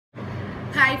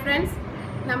Hi friends,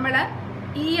 നമ്മൾ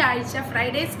ഈ ആഴ്ച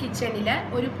ഫ്രൈഡേസ് കിച്ചണിൽ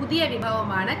ഒരു പുതിയ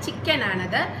വിഭവമാണ്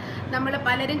ചിക്കനാണത്. നമ്മൾ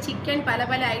പലരും ചിക്കൻ പല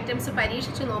പല ഐറ്റംസ്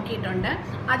പരീക്ഷിച്ച് നോക്കിയിട്ടുണ്ട്.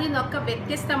 അതിൽ നിന്നൊക്കെ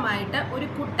വ്യത്യസ്തമായിട്ട് ഒരു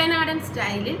കുട്ടനാടൻ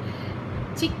സ്റ്റൈലിൽ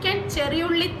ചിക്കൻ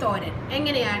ചെറിയുള്ളി തോരൻ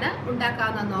എങ്ങനെയാണ്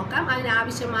ഉണ്ടാക്കാമെന്ന് നോക്കാം.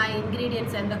 അതിനാവശ്യമായ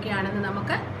ഇൻഗ്രീഡിയൻസ് എന്തൊക്കെയാണെന്ന്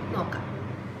നമുക്ക് നോക്കാം.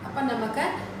 അപ്പം നമുക്ക്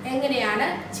എങ്ങനെയാണ്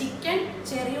ചിക്കൻ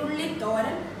ചെറിയുള്ളി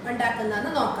തോരൻ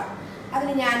ഉണ്ടാക്കുന്നതെന്ന് നോക്കാം.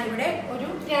 അതിന് ഞാനിവിടെ ഒരു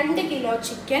 2 കിലോ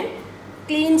ചിക്കൻ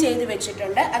ക്ലീൻ ചെയ്ത്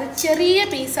വെച്ചിട്ടുണ്ട്. അത് ചെറിയ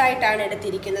പീസായിട്ടാണ്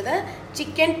എടുത്തിരിക്കുന്നത്.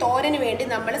 ചിക്കൻ തോരന് വേണ്ടി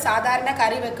നമ്മൾ സാധാരണ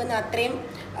കറി വെക്കുന്ന അത്രയും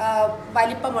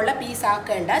വലിപ്പമുള്ള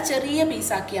പീസാക്കേണ്ട, ചെറിയ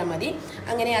പീസാക്കിയാൽ മതി.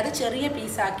 അങ്ങനെ അത് ചെറിയ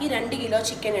പീസാക്കി 2 കിലോ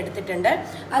ചിക്കൻ എടുത്തിട്ടുണ്ട്.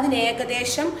 അതിന്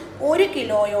ഏകദേശം 1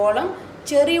 കിലോയോളം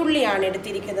ചെറിയുള്ളിയാണ്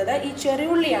എടുത്തിരിക്കുന്നത്. ഈ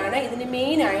ചെറിയുള്ളിയാണ് ഇതിന്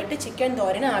മെയിനായിട്ട് ചിക്കൻ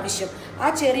തോരന് ആവശ്യം. ആ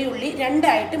ചെറിയുള്ളി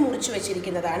 2ആയിട്ട് മുറിച്ച്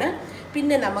വെച്ചിരിക്കുന്നതാണ്.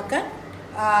 പിന്നെ നമുക്ക്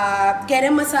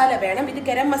ഗരം മസാല വേണം. ഇത്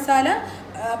ഗരം മസാല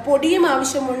പൊടിയും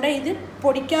ആവശ്യമുണ്ട്. ഇത്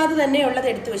പൊടിക്കാതെ തന്നെയുള്ളത്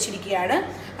എടുത്തു വച്ചിരിക്കുകയാണ്.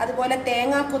 അതുപോലെ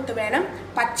തേങ്ങാക്കൊത്ത് വേണം,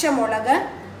 പച്ചമുളക്,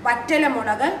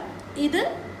 വറ്റലമുളക്, ഇത്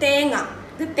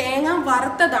തേങ്ങ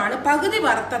വറുത്തതാണ്, പകുതി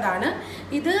വറുത്തതാണ്.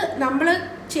 ഇത് നമ്മൾ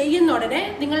ചെയ്യുന്ന ഉടനെ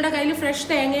നിങ്ങളുടെ കയ്യിൽ ഫ്രഷ്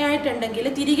തേങ്ങയായിട്ടുണ്ടെങ്കിൽ,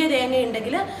 തിരികെ തേങ്ങ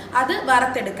ഉണ്ടെങ്കിൽ അത്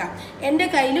വറുത്തെടുക്കാം. എൻ്റെ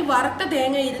കയ്യിൽ വറുത്ത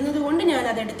തേങ്ങ ഇരുന്നത് കൊണ്ട് ഞാൻ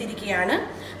അതെടുത്തിരിക്കുകയാണ്.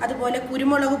 അതുപോലെ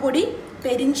കുരുമുളക് പൊടി,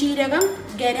 പെരിഞ്ചീരകം,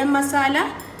 ഗരം മസാല,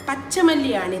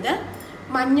 പച്ചമല്ലിയാണിത്,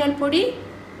 മഞ്ഞൾപ്പൊടി,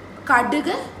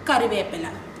 കടുക്, കറിവേപ്പില.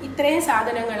 ഇത്രയും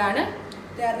സാധനങ്ങളാണ്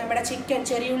നമ്മുടെ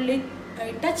ചെറിയുള്ളി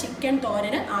ഇട്ട ചിക്കൻ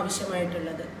തോരന്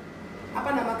ആവശ്യമായിട്ടുള്ളത്.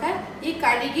 അപ്പം നമുക്ക് ഈ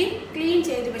കഴുകി ക്ലീൻ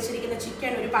ചെയ്ത് വെച്ചിരിക്കുന്ന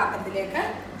ചിക്കൻ ഒരു പാത്രത്തിലേക്ക്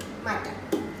മാറ്റാം.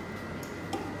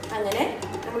 അങ്ങനെ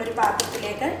നമ്മളൊരു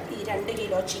പാത്രത്തിലേക്ക് ഈ 2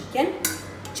 കിലോ ചിക്കൻ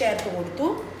ചേർത്ത് കൊടുത്തു.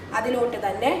 അതിലോട്ട്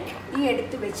തന്നെ ഈ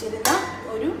എടുത്ത് വെച്ചിരുന്ന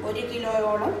ഒരു 1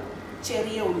 കിലോയോളം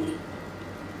ചെറിയ ഉള്ളി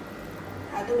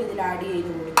അതും ഇതിൽ ആഡ്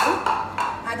ചെയ്ത് കൊടുത്തു.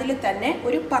 അതിൽ തന്നെ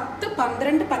ഒരു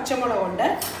 10-12 പച്ചമുളകുണ്ട്.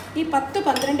 ഈ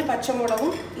 10-12 പച്ചമുളകും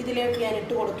ഇതിലേക്ക് ഞാൻ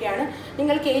ഇട്ട് കൊടുക്കുകയാണ്.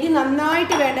 നിങ്ങൾക്ക് എരി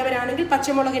നന്നായിട്ട് വേണ്ടവരാണെങ്കിൽ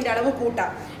പച്ചമുളകിൻ്റെ അളവ്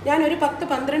കൂട്ടാം. ഞാനൊരു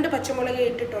 10-12 പച്ചമുളക്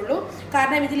ഇട്ടിട്ടുള്ളൂ.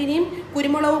 കാരണം ഇതിലിനിയും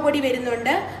കുരുമുളക് പൊടി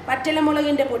വരുന്നുണ്ട്,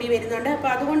 വറ്റലമുളകിൻ്റെ പൊടി വരുന്നുണ്ട്.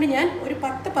 അപ്പോൾ അതുകൊണ്ട് ഞാൻ ഒരു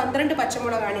 10-12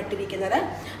 പച്ചമുളകാണ് ഇട്ടിരിക്കുന്നത്.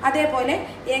 അതേപോലെ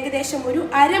ഏകദേശം ഒരു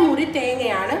അരമുറി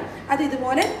തേങ്ങയാണ്. അത്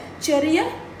ഇതുപോലെ ചെറിയ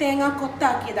തേങ്ങ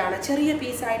കൊത്താക്കിയതാണ്, ചെറിയ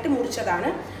പീസായിട്ട് മുറിച്ചതാണ്.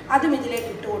 അതും ഇതിലേക്ക്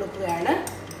ഇട്ട് കൊടുക്കുകയാണ്.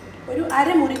 ഒരു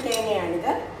അരമുറി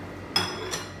തേങ്ങയാണിത്.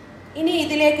 ഇനി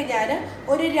ഇതിലേക്ക് ഞാൻ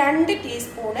ഒരു 2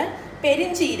 ടീസ്പൂണ്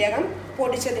പെരിഞ്ചീരകം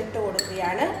പൊടിച്ചതിട്ട്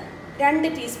കൊടുക്കുകയാണ്. 2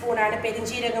 ടീസ്പൂണാണ്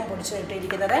പെരിഞ്ചീരകം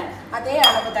പൊടിച്ചതിട്ടിരിക്കുന്നത്. അതേ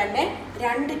അളവ് തന്നെ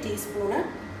 2 ടീസ്പൂണ്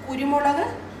കുരുമുളക്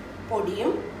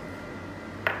പൊടിയും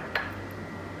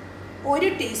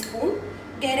 1 ടീസ്പൂൺ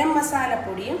ഗരം മസാല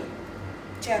പൊടിയും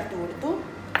ചേർത്ത് കൊടുത്തു.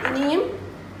 ഇനിയും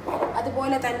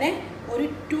അതുപോലെ തന്നെ ഒരു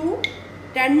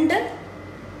 2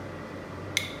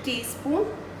 ടീസ്പൂൺ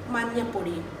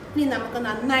മഞ്ഞൾപ്പൊടിയും. ഇനി നമുക്ക്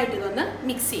നന്നായിട്ട് ഇതൊന്ന്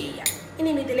മിക്സ് ചെയ്യാം. ഇനി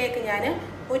ഇതിലേക്ക് ഞാൻ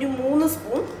ഒരു 3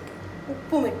 സ്പൂൺ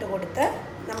ഉപ്പും ഇട്ട് കൊടുത്ത്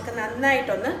നമുക്ക്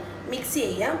നന്നായിട്ടൊന്ന് മിക്സ്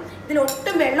ചെയ്യാം.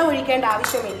 ഇതിലൊട്ടും വെള്ളം ഒഴിക്കേണ്ട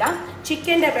ആവശ്യമില്ല.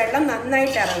 ചിക്കൻ്റെ വെള്ളം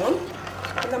നന്നായിട്ട് ഇറങ്ങും.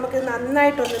 നമുക്ക്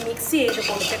നന്നായിട്ടൊന്ന് മിക്സ് ചെയ്ത്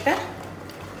കൊടുത്തിട്ട്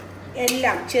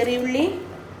എല്ലാം ചെറിയുള്ളി,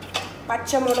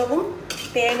 പച്ചമുളകും,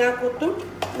 തേങ്ങാക്കൊത്തും,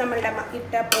 നമ്മളുടെ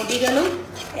ഇട്ട പൊടികളും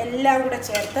എല്ലാം കൂടെ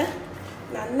ചേർത്ത്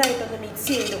നന്നായിട്ടൊന്ന് മിക്സ്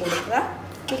ചെയ്ത് കൊടുക്കുക.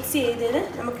 മിക്സ് ചെയ്തതിന്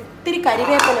നമുക്ക് ഇത്തിരി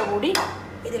കറിവേപ്പില കൂടി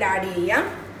ഇതിൽ ആഡ് ചെയ്യാം.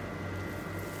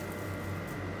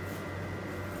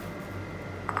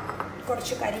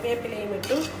 കുറച്ച് കറിവേപ്പിലയും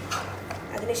ഇട്ടു.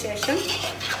 അതിനുശേഷം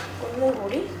ഒന്നും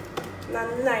കൂടി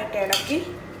നന്നായിട്ട് ഇളക്കി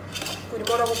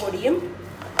കുരുമുളക് പൊടിയും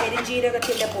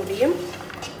പെരുംജീരകത്തിൻ്റെ പൊടിയും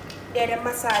ഗരം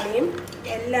മസാലയും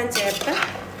എല്ലാം ചേർത്ത്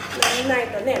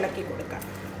നന്നായിട്ടൊന്ന് ഇളക്കി കൊടുക്കാം.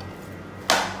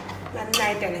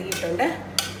 നന്നായിട്ട് ഇളകിയിട്ടുണ്ട്.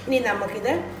 ഇനി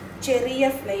നമുക്കിത് ചെറിയ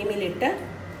ഫ്ലെയിമിലിട്ട്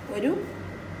ഒരു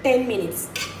 10 മിനിറ്റ്സ്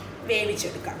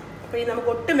വേവിച്ചെടുക്കാം. അപ്പോൾ ഈ നമുക്ക്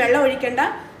ഒട്ടും വെള്ളം ഒഴിക്കേണ്ട.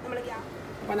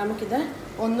 അപ്പോൾ നമുക്കിത്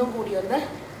ഒന്നും കൂടി ഒന്ന്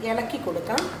ഇളക്കി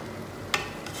കൊടുക്കാം.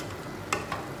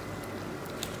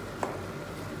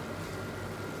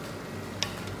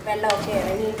 വെള്ളമൊക്കെ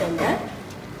ഇറങ്ങിയിട്ടുണ്ട്.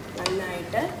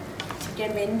 നന്നായിട്ട്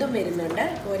ചിക്കൻ വെന്തും വരുന്നുണ്ട്.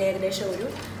 ഒരു ഏകദേശം ഒരു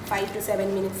 5 to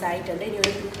 7 മിനിറ്റ്സ് ആയിട്ടുണ്ട്. ഇനി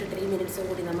ഒരു 2 to 3 മിനിറ്റ്സും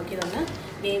കൂടി നമുക്കിതൊന്ന്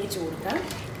വേവിച്ച് കൊടുക്കാം.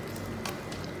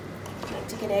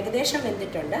 ചിക്കൻ ഏകദേശം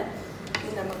വെന്തിട്ടുണ്ട്.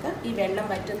 ഇനി നമുക്ക് ഈ വെള്ളം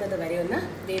വറ്റുന്നത് വരെ ഒന്ന്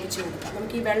വേവിച്ച് കൊടുക്കാം.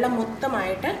 നമുക്ക് ഈ വെള്ളം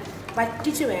മൊത്തമായിട്ട്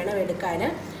വറ്റിച്ച് വേണം എടുക്കാൻ.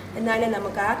 എന്നാലേ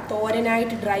നമുക്ക് ആ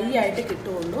തോരനായിട്ട് ഡ്രൈ ആയിട്ട്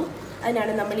കിട്ടുകയുള്ളൂ.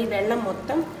 അതിനാണ് നമ്മൾ ഈ വെള്ളം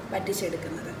മൊത്തം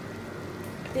വറ്റിച്ചെടുക്കുന്നത്.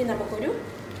 ഇനി നമുക്കൊരു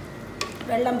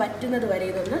വെള്ളം വറ്റുന്നത് വരെ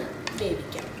ഇതൊന്ന്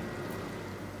വേവിക്കാം.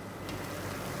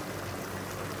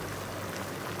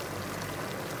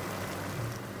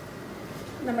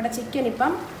 നമ്മുടെ ചിക്കൻ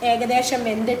ഇപ്പം ഏകദേശം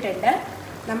വെന്തിട്ടുണ്ട്.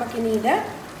 നമുക്കിനി ഇത്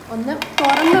ഒന്ന്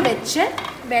തുറന്ന് വെച്ച്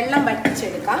വെള്ളം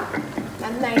വറ്റിച്ചെടുക്കാം.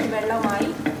 നന്നായിട്ട് വെള്ളമായി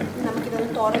നമുക്കിതൊന്ന്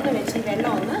തുറന്ന് വെച്ച് ഈ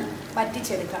വെള്ളം ഒന്ന്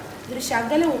വറ്റിച്ചെടുക്കാം. ഇതൊരു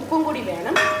ശകലം ഉപ്പും കൂടി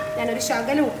വേണം. ഞാനൊരു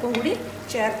ശകലം ഉപ്പും കൂടി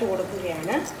ചേർത്ത്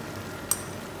കൊടുക്കുകയാണ്.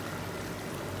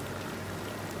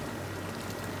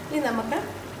 ഇനി നമുക്ക്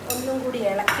ഒന്നും കൂടി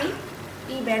ഇളക്കി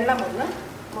ഈ വെള്ളം ഒന്ന്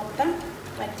മൊത്തം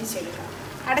വറ്റിച്ചെടുക്കാം.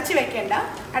 അടച്ചു വെക്കേണ്ട,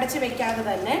 അടച്ചു വെക്കാതെ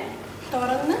തന്നെ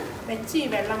തുറന്ന് വെച്ച് ഈ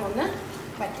വെള്ളം ഒന്ന്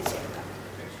വറ്റിച്ചെടുക്കാം.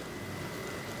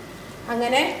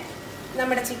 അങ്ങനെ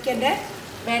നമ്മുടെ ചിക്കൻ്റെ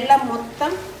വെള്ളം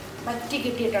മൊത്തം വറ്റി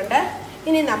കിട്ടിയിട്ടുണ്ട്.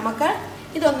 ഇനി നമുക്ക്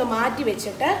ഇതൊന്ന് മാറ്റി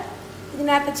വെച്ചിട്ട്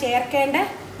ഇതിനകത്ത് ചേർക്കേണ്ട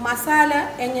മസാല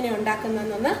എങ്ങനെ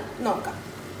ഉണ്ടാക്കുന്നതെന്നൊന്ന് നോക്കാം.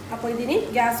 അപ്പോൾ ഇതിന്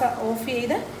ഗ്യാസ് ഓഫ്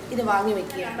ചെയ്ത് ഇത് വാങ്ങി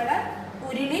വെക്കുക. നമ്മൾ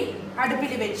ഉരുളി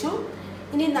അടുപ്പിൽ വെച്ചു.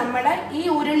 ഇനി നമ്മൾ ഈ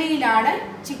ഉരുളിയിലാണ്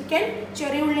ചിക്കൻ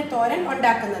ചെറിയുള്ളി തോരൻ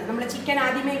ഉണ്ടാക്കുന്നത്. നമ്മൾ ചിക്കൻ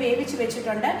ആദ്യമേ വേവിച്ച്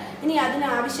വെച്ചിട്ടുണ്ട്. ഇനി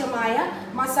അതിനാവശ്യമായ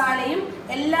മസാലയും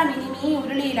എല്ലാം ഇനി ഈ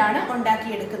ഉരുളിയിലാണ്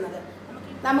ഉണ്ടാക്കിയെടുക്കുന്നത്.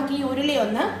 നമുക്ക് ഈ ഉരുളി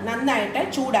ഒന്ന് നന്നായിട്ട്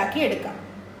ചൂടാക്കി എടുക്കാം.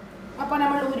 അപ്പോൾ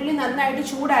നമ്മൾ ഉരുളി നന്നായിട്ട്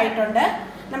ചൂടായിട്ടുണ്ട്.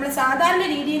 നമ്മൾ സാധാരണ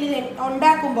രീതിയിൽ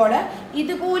ഉണ്ടാക്കുമ്പോൾ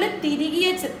ഇതുപോലെ തിരികിയ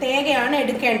തേങ്ങയാണ്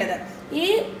എടുക്കേണ്ടത്. ഈ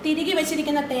തിരികെ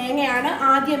വെച്ചിരിക്കുന്ന തേങ്ങയാണ്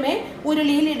ആദ്യമേ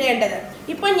ഉരുളിയിൽ ഇടേണ്ടത്.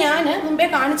 ഇപ്പം ഞാൻ മുമ്പേ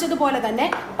കാണിച്ചതുപോലെ തന്നെ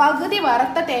പകുതി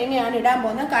വറുത്ത തേങ്ങയാണ് ഇടാൻ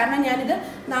പോകുന്നത്. കാരണം ഞാനിത്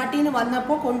നാട്ടിൽ നിന്ന്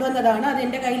വന്നപ്പോൾ കൊണ്ടുവന്നതാണ്. അത്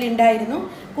എൻ്റെ കയ്യിലുണ്ടായിരുന്നു.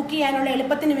 കുക്ക് ചെയ്യാനുള്ള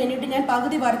എളുപ്പത്തിന് വേണ്ടിയിട്ട് ഞാൻ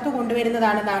പകുതി വറുത്ത്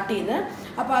കൊണ്ടുവരുന്നതാണ് നാട്ടിൽ നിന്ന്.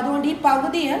 അപ്പോൾ അതുകൊണ്ട് ഈ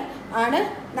പകുതി ആണ്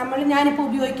ഞാനിപ്പോൾ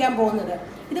ഉപയോഗിക്കാൻ പോകുന്നത്.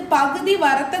 ഇത് പകുതി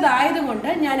വറുത്തതായതുകൊണ്ട്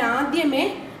ഞാൻ ആദ്യമേ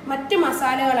മറ്റ്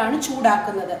മസാലകളാണ്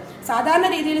ചൂടാക്കുന്നത്. സാധാരണ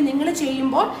രീതിയിൽ നിങ്ങൾ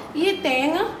ചെയ്യുമ്പോൾ ഈ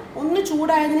തേങ്ങ ഒന്ന്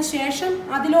ചൂടായതിന് ശേഷം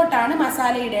അതിലോട്ടാണ്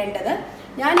മസാല ഇടേണ്ടത്.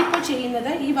 ഞാനിപ്പോൾ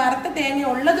ചെയ്യുന്നത് ഈ വറുത്ത തേങ്ങ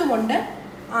ഉള്ളത് കൊണ്ട്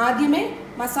ആദ്യമേ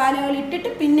മസാലകൾ ഇട്ടിട്ട്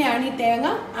പിന്നെയാണ് ഈ തേങ്ങ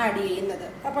ആഡ് ചെയ്യുന്നത്.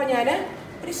 അപ്പോൾ ഞാൻ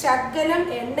ഒരു ശകലം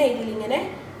എണ്ണ ഇതിലിങ്ങനെ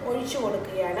ഒഴിച്ചു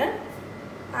കൊടുക്കുകയാണ്.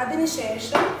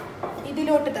 അതിനുശേഷം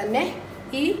ഇതിലോട്ട് തന്നെ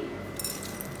ഈ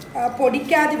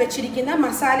പൊടിക്കാതെ വെച്ചിരിക്കുന്ന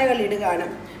മസാലകൾ ഇടുകയാണ്.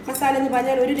 മസാല എന്ന്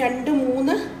പറഞ്ഞാൽ ഒരു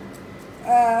 2-3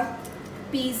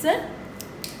 പീസ്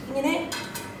ഇങ്ങനെ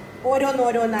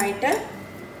ഓരോന്നോരോന്നായിട്ട്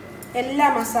എല്ലാ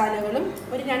മസാലകളും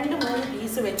ഒരു 2-3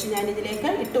 പീസ് വെച്ച് ഞാൻ ഇതിലേക്ക്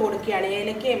ഇട്ട് കൊടുക്കുകയാണ്.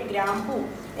 ഏലക്കയും ഗ്രാമ്പും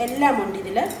എല്ലാം ഉണ്ട്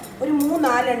ഇതിൽ. ഒരു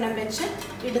 3-4 എണ്ണം വെച്ച്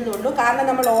ഇടുന്നുള്ളൂ. കാരണം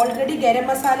നമ്മൾ ഓൾറെഡി ഗരം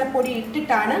മസാലപ്പൊടി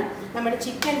ഇട്ടിട്ടാണ് നമ്മൾ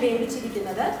ചിക്കൻ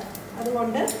വേവിച്ചിരിക്കുന്നത്.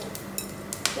 അതുകൊണ്ട്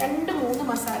 2-3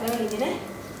 മസാലകൾ ഇങ്ങനെ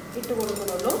ഇട്ട്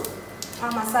കൊടുക്കുന്നുള്ളൂ. ആ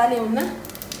മസാല ഒന്ന്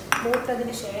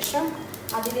മൂത്തതിന് ശേഷം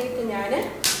അതിലേക്ക് ഞാൻ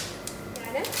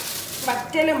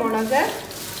വറ്റൽമുളക്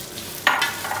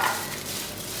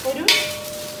ഒരു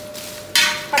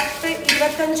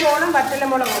 10-25ഓളം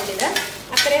വറ്റൽമുളകുണ്ട്.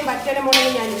 അത്രയും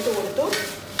വറ്റൽമുളക് ഞാൻ ഇട്ട് കൊടുത്തു.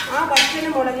 ആ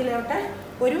വറ്റൽമുളകിലോട്ട്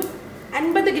ഒരു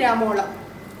 50 ഗ്രാമോളം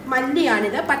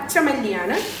മല്ലിയാണിത്,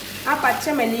 പച്ചമല്ലിയാണ്. ആ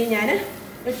പച്ചമല്ലി ഞാൻ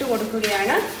ഇട്ട്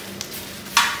കൊടുക്കുകയാണ്.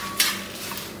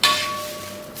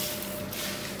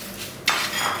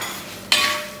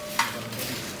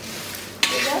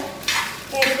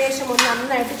 ഏകദേശം ഒന്ന്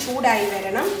നന്നായിട്ട് ചൂടായി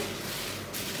വരണം.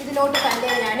 ഇതിലോട്ട് തന്നെ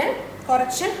ഞാൻ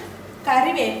കുറച്ച്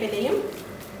കറിവേപ്പിലയും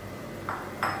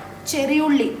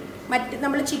ചെറിയുള്ളി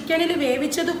നമ്മൾ ചിക്കനിൽ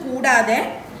വേവിച്ചത് കൂടാതെ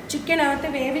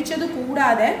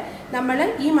നമ്മൾ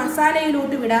ഈ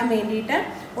മസാലയിലോട്ട് വിടാൻ വേണ്ടിയിട്ട്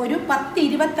ഒരു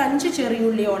 10-25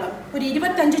 ചെറിയുള്ളിയോളം, ഒരു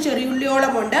 25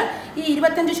 ചെറിയുള്ളിയോളം ഉണ്ട്. ഈ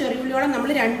 25 ചെറിയുള്ളിയോളം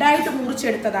നമ്മൾ 2ആയിട്ട്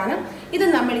മുറിച്ചെടുത്തതാണ്. ഇത്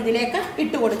നമ്മൾ ഇതിലേക്ക്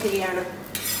ഇട്ട് കൊടുക്കുകയാണ്.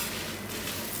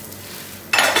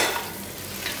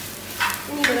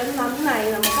 ഇനി ഇത് നന്നായി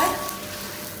നമുക്ക്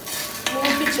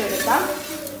മൂപ്പിച്ചെടുക്കാം.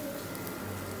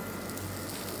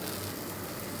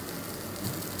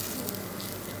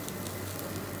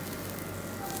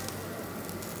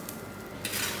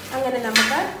 അങ്ങനെ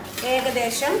നമുക്ക്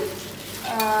ഏകദേശം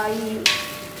ഈ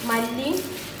മല്ലിയും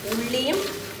ഉള്ളിയും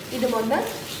ഇതുമൊന്ന്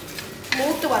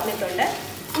മൂത്ത് വന്നിട്ടുണ്ട്.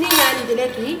 ഇനി ഞാൻ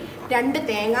ഇതിലേക്ക് ഈ 2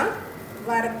 തേങ്ങ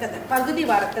വറുത്തത്, പകുതി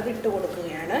വറുത്തത് ഇട്ട്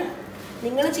കൊടുക്കുകയാണ്.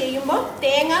 നിങ്ങൾ ചെയ്യുമ്പോൾ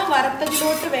തേങ്ങ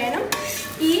വറുത്തതിലോട്ട് വേണം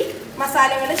ഈ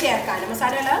മസാലകൾ ചേർക്കാൻ.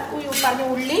 മസാലകൾ പറഞ്ഞ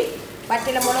ഉള്ളി,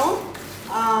 വറ്റൽമുളകും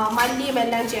മല്ലിയും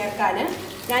എല്ലാം ചേർക്കാൻ.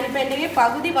 ഞാനിപ്പോൾ എൻ്റെ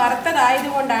പകുതി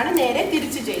വറുത്തതായതുകൊണ്ടാണ് നേരെ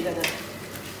തിരിച്ച് ചെയ്തത്.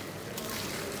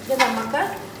 ഇത് നമുക്ക്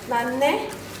നന്നേ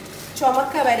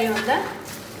ചുമക്ക വരെ ഒന്ന്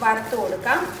വറുത്ത്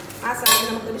കൊടുക്കാം. ആ സമയം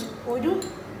നമുക്കൊരു 1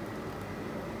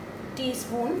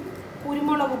 ടീസ്പൂൺ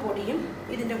കുരുമുളക് പൊടിയും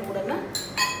ഇതിൻ്റെ കൂടെ ഒന്ന്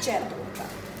ചേർത്ത് കൊടുക്കാം.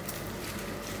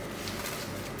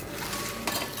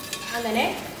 അങ്ങനെ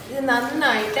ഇത്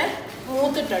നന്നായിട്ട്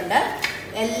മൂത്തിട്ടുണ്ട്.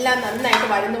 എല്ലാം നന്നായിട്ട്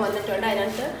വഴന്ന് വന്നിട്ടുണ്ട്.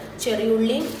 അതിനകത്ത്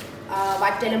ചെറിയുള്ളിയും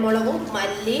വറ്റൽമുളകും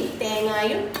മല്ലിയും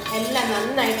തേങ്ങായും എല്ലാം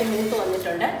നന്നായിട്ട് മൂത്ത്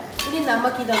വന്നിട്ടുണ്ട്. ഇനി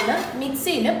നമുക്കിതൊന്ന്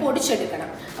മിക്സിയിൽ പൊടിച്ചെടുക്കണം.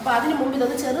 അപ്പോൾ അതിന് മുമ്പ്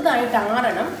ഇതൊന്ന് ചെറുതായിട്ട്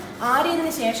ആറണം.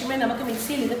 ആറിയതിന് ശേഷമേ നമുക്ക്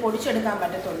മിക്സിയിൽ ഇത് പൊടിച്ചെടുക്കാൻ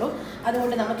പറ്റത്തുള്ളൂ.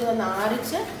 അതുകൊണ്ട് നമുക്കിതൊന്ന്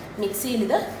ആറിച്ച് മിക്സിയിൽ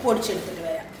ഇത് പൊടിച്ചെടുത്തിട്ട്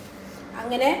വരാം.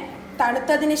 അങ്ങനെ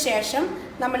തണുത്തതിന് ശേഷം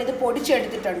നമ്മളിത്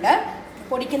പൊടിച്ചെടുത്തിട്ടുണ്ട്.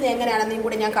 പൊടിക്കുന്നത് എങ്ങനെയാണെന്നും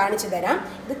കൂടി ഞാൻ കാണിച്ചു തരാം.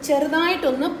 ഇത്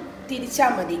ചെറുതായിട്ടൊന്ന്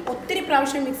തിരിച്ചാൽ മതി. ഒത്തിരി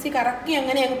പ്രാവശ്യം മിക്സി കറക്കി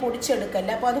അങ്ങനെ അങ്ങ്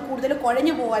പൊടിച്ചെടുക്കല്ല, അപ്പോൾ അത് കൂടുതൽ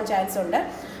കുഴഞ്ഞു പോകാൻ ചാൻസ് ഉണ്ട്.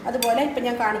 അതുപോലെ ഇപ്പം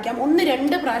ഞാൻ കാണിക്കാം.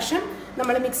 1-2 പ്രാവശ്യം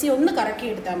നമ്മൾ മിക്സി ഒന്ന് കറക്കി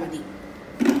എടുത്താൽ മതി.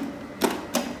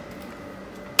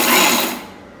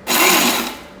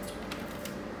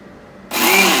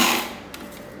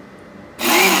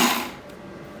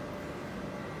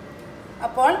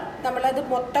 അപ്പോൾ നമ്മളത്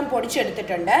മൊത്തം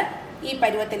പൊടിച്ചെടുത്തിട്ടുണ്ട്. ഈ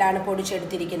പരുവത്തിലാണ്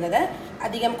പൊടിച്ചെടുത്തിരിക്കുന്നത്.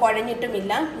 അധികം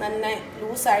കുഴഞ്ഞിട്ടുമില്ല, നന്നായി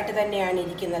ലൂസായിട്ട് തന്നെയാണ്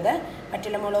ഇരിക്കുന്നത്.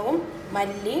 പച്ചമുളകും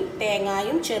മല്ലിയും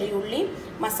തേങ്ങായും ചെറിയുള്ളിയും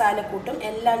മസാലക്കൂട്ടും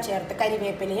എല്ലാം ചേർത്ത്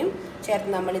കരിവേപ്പിലയും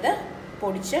ചേർത്ത് നമ്മളിത്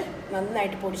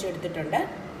നന്നായിട്ട് പൊടിച്ചെടുത്തിട്ടുണ്ട്.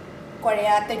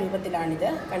 കുഴയാത്ത രൂപത്തിലാണിത്,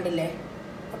 കണ്ടില്ലേ,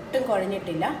 ഒട്ടും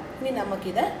കുഴഞ്ഞിട്ടില്ല. ഇനി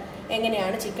നമുക്കിത്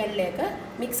എങ്ങനെയാണ് ചിക്കനിലേക്ക്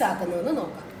മിക്സ് ആക്കുന്നതെന്ന്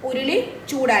നോക്കാം. ഉരുളി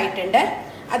ചൂടായിട്ടുണ്ട്.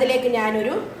 അതിലേക്ക്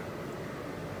ഞാനൊരു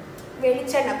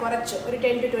വെളിച്ചെണ്ണ കുറച്ച്, ഒരു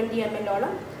 10-20 ml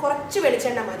കുറച്ച്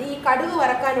വെളിച്ചെണ്ണ മതി. ഈ കടുക്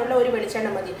വറക്കാനുള്ള ഒരു വെളിച്ചെണ്ണ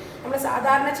മതി. നമ്മൾ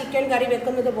സാധാരണ ചിക്കൻ കറി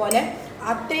വെക്കുന്നത് പോലെ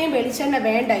അത്രയും വെളിച്ചെണ്ണ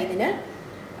വേണ്ട ഇതിന്.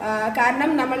 കാരണം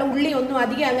നമ്മൾ ഉള്ളി ഒന്നും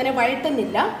അധികം അങ്ങനെ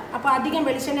വഴറ്റുന്നില്ല, അപ്പോൾ അധികം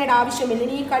വെളിച്ചെണ്ണയുടെ ആവശ്യമില്ല.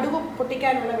 ഇനി ഈ കടുക്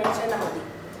പൊട്ടിക്കാനുള്ള വെളിച്ചെണ്ണ മതി.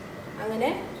 അങ്ങനെ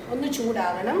ഒന്ന്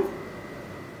ചൂടാകണം.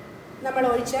 നമ്മൾ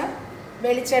ഒഴിച്ച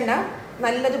വെളിച്ചെണ്ണ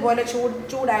നല്ലതുപോലെ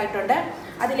ചൂടായിട്ടുണ്ട്.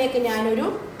 അതിലേക്ക് ഞാനൊരു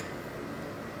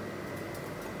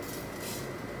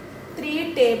 3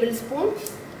 ടേബിൾസ്പൂൺ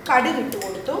കടുക് ഇട്ട്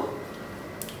കൊടുത്തു.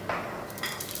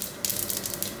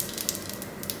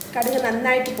 കടുക്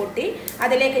നന്നായിട്ട് പൊട്ടി.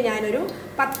 അതിലേക്ക് ഞാനൊരു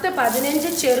 10-15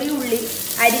 ചെറിയുള്ളി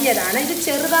അരിഞ്ഞതാണ്. ഇത്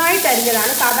ചെറുതായിട്ട്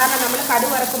അരിഞ്ഞതാണ്. സാധാരണ നമ്മൾ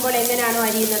കടുക് വറക്കുമ്പോൾ എങ്ങനെയാണോ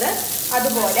അരിയുന്നത്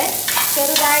അതുപോലെ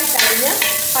ചെറുതായിട്ട് അരിഞ്ഞ്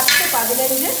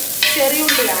 10-15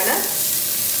 ചെറിയുള്ളിയാണ്.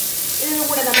 ഇതിനും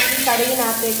കൂടെ നമുക്ക് ഈ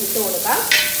കടുകിനകത്തേക്ക് ഇട്ട് കൊടുക്കാം.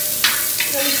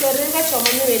 ഇതൊന്ന് ചെറുതായി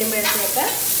ചുമന്ന് വരുമ്പോഴത്തേക്ക്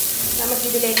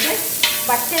നമുക്കിതിലേക്ക്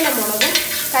പച്ചമുളകും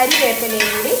കരിവേപ്പിലയും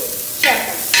കൂടി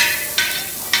ചേർക്കണം.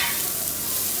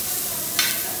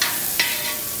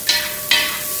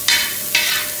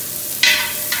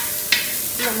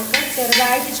 നമുക്ക്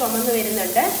ചെറുതായിട്ട് ചുമന്ന്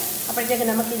വരുന്നുണ്ട്. അപ്പോഴത്തേക്ക്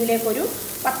നമുക്കിതിലേക്കൊരു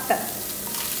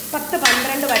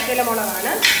 10-12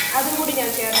 വറ്റൽമുളകാണ്, അതും കൂടി ഞാൻ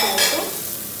ചേർത്ത് കൊടുത്തു.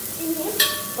 ഇനി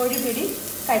ഒരു പിടി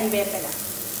കരിവേപ്പില.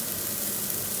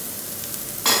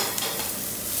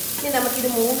 ഇനി നമുക്കിത്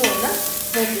മൂന്നും ഒന്ന്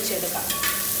മൂപ്പിച്ചെടുക്കാം.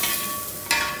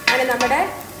 അങ്ങനെ നമ്മുടെ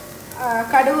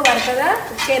കടുക് വറുത്തത്,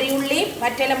 ചെറിയുള്ളി,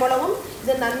 വറ്റൽമുളകും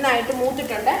ഇത് നന്നായിട്ട്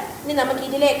മൂത്തിട്ടുണ്ട്. ഇനി നമുക്ക്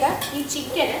ഇതിലേക്ക് ഈ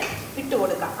ചിക്കന് ഇട്ട്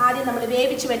കൊടുക്കാം. ആദ്യം നമ്മൾ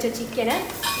വേവിച്ച് വെച്ച ചിക്കന്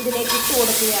ഇതിലേക്ക് ഇട്ട്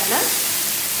കൊടുക്കുകയാണ്.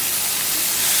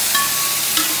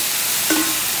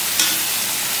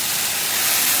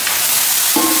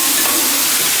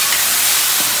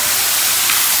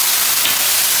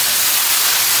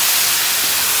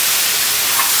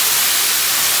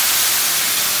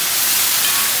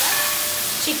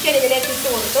 ചിക്കൻ ഇതിലേക്ക് ഇട്ട്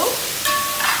കൊടുത്തു.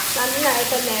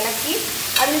 നന്നായിട്ടൊന്ന് ഇളക്കി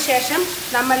അതിനുശേഷം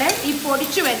നമ്മൾ ഈ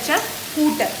പൊടിച്ചു വെച്ച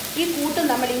ഈ കൂട്ട്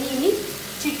നമ്മൾ ഇനി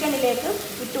ചിക്കനിലേക്ക്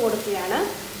ഇട്ട് കൊടുക്കുകയാണ്.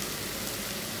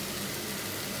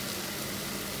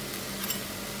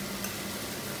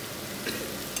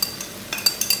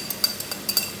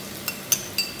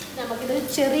 നമുക്കിത്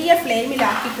ചെറിയ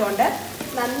ഫ്ലെയിമിലാക്കിക്കൊണ്ട്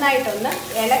നന്നായിട്ടൊന്ന്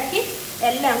ഇളക്കി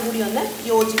എല്ലാം കൂടി ഒന്ന്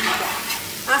യോജിപ്പിക്കാം.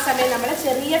 ആ സമയം നമ്മൾ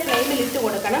ചെറിയ ഫ്ലെയിമിൽ ഇട്ട്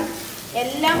കൊടുക്കണം.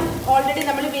 എല്ലാം ഓൾറെഡി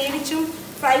നമ്മൾ വേവിച്ചും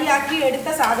ഫ്രൈ ആക്കി എടുത്ത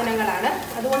സാധനങ്ങളാണ്.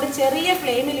 അതുകൊണ്ട് ചെറിയ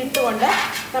ഫ്ലെയിമിൽ ഇട്ടുകൊണ്ട്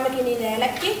നമുക്കിനി ഇത്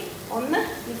ഇളക്കി ഒന്ന്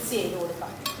മിക്സ് ചെയ്ത്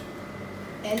കൊടുക്കാം.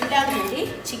 എല്ലാം കൂടി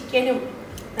ചിക്കനും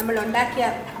നമ്മൾ ഉണ്ടാക്കിയ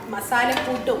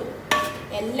മസാലക്കൂട്ടും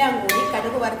എല്ലാം കൂടി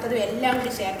കടുക് വറുത്തതും എല്ലാം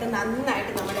കൂടി ചേർത്ത്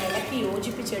നന്നായിട്ട് നമ്മൾ ഇളക്കി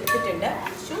യോജിപ്പിച്ചെടുത്തിട്ടുണ്ട്.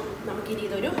 നമുക്കിനി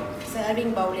ഇതൊരു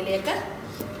സെർവിങ് ബൗളിലേക്ക്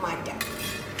മാറ്റാം.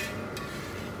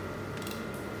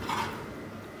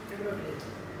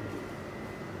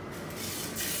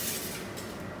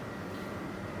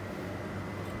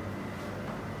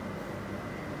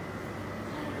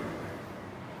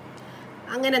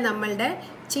 അങ്ങനെ നമ്മളുടെ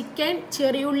ചിക്കൻ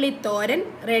ചെറിയുള്ളി തോരൻ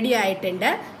റെഡി ആയിട്ടുണ്ട്.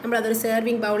 നമ്മളതൊരു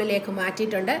സെർവിങ് ബൗളിലേക്ക്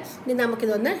മാറ്റിയിട്ടുണ്ട്. ഇനി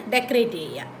നമുക്കിതൊന്ന് ഡെക്കറേറ്റ്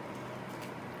ചെയ്യാം.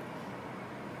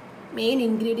 മെയിൻ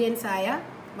ഇൻഗ്രീഡിയൻസ് ആയ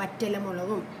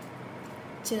വറ്റൽമുളകും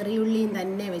ചെറിയുള്ളിയും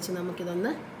തന്നെ വെച്ച്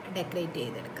നമുക്കിതൊന്ന് ഡെക്കറേറ്റ്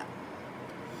ചെയ്തെടുക്കാം.